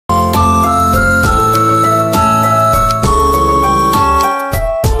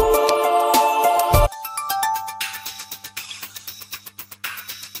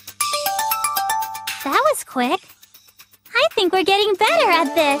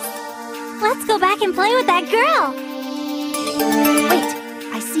this. Let's go back and play with that girl.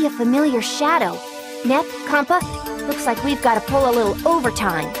 Wait, I see a familiar shadow. Nep, Compa, looks like we've got to pull a little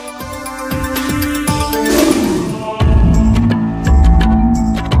overtime.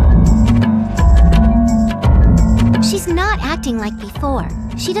 She's not acting like before.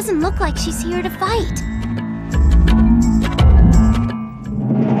 She doesn't look like she's here to fight.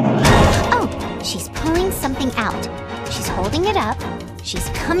 Oh, she's pulling something out. She's holding it up. She's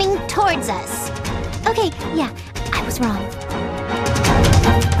coming towards us. Okay, yeah, I was wrong.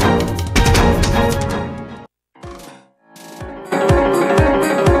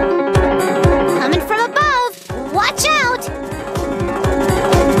 Coming from above! Watch out!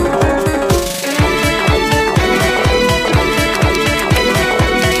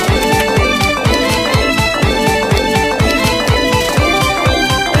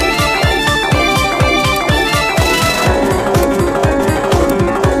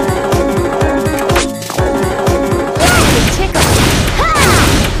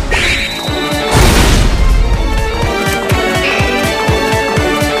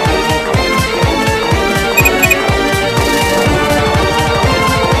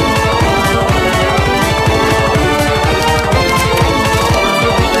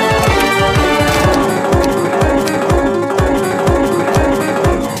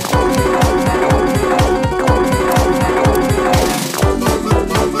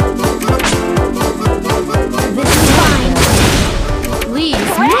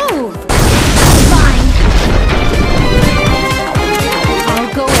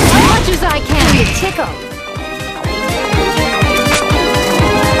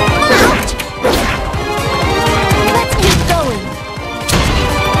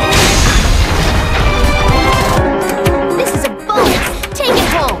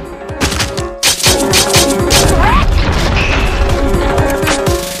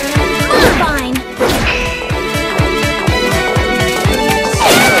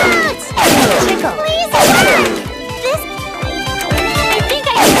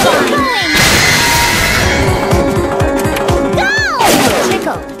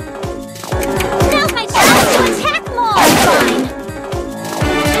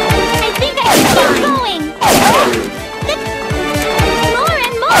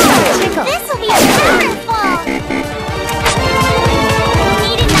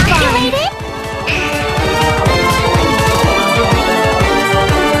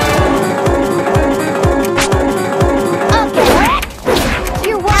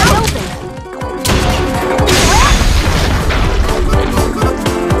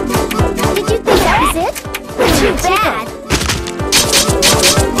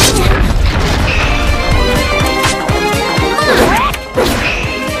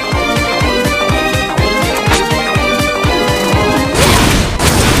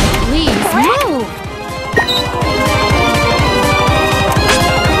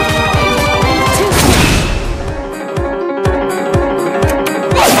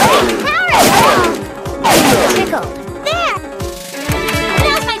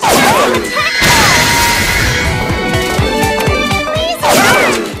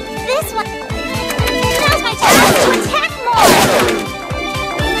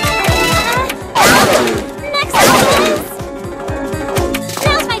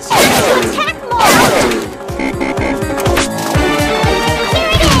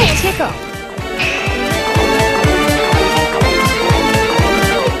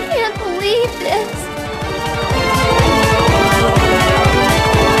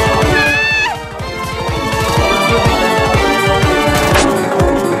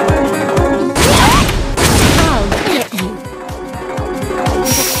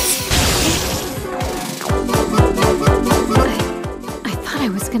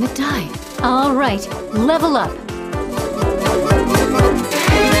 Level up.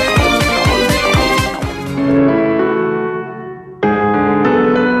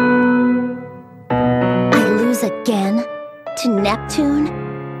 I lose again? To Neptune?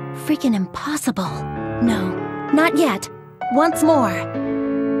 Freaking impossible. No, not yet. Once more.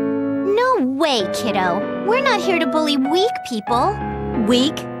 No way, kiddo. We're not here to bully weak people.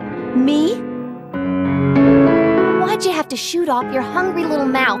 Weak? Me? Why'd you have to shoot off your hungry little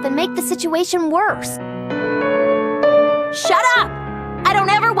mouth and make the situation worse? Shut up! I don't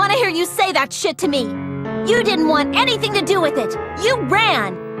ever want to hear you say that shit to me! You didn't want anything to do with it! You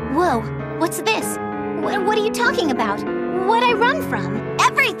ran! Whoa, what's this? What are you talking about? What'd I run from?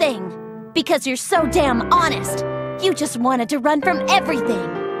 Everything! Because you're so damn honest! You just wanted to run from everything!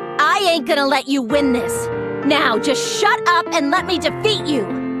 I ain't gonna let you win this! Now just shut up and let me defeat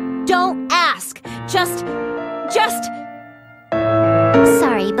you! Don't ask! Just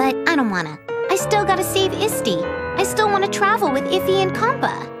Sorry, but I don't wanna. I still gotta save Isti. I still wanna travel with Iffy and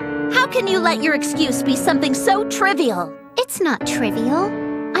Compa. How can you let your excuse be something so trivial? It's not trivial.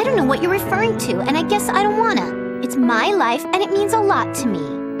 I don't know what you're referring to, and I guess I don't wanna. It's my life, and it means a lot to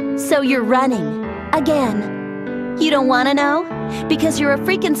me. So you're running. Again. You don't want to know? Because you're a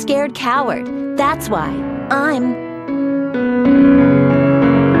freaking scared coward. That's why.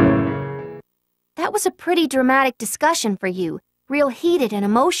 That was a pretty dramatic discussion for you. Real heated and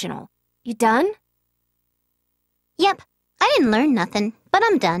emotional. You done? Yep. I didn't learn nothing, but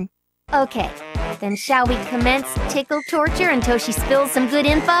I'm done. Okay. Then shall we commence tickle torture until she spills some good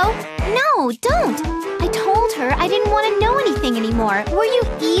info? No, don't! I told her I didn't want to know anything anymore. Were you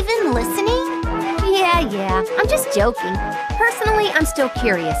even listening? Yeah. I'm just joking. Personally, I'm still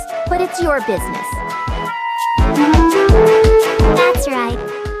curious, but it's your business. That's right.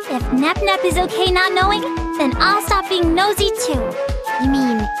 If Nep is okay not knowing, then I'll stop being nosy too. You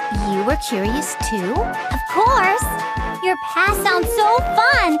mean you were curious too? Of course. Your past sounds so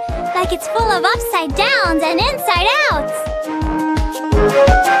fun, like it's full of upside downs and inside outs.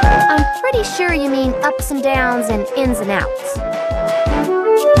 I'm pretty sure you mean ups and downs and ins and outs.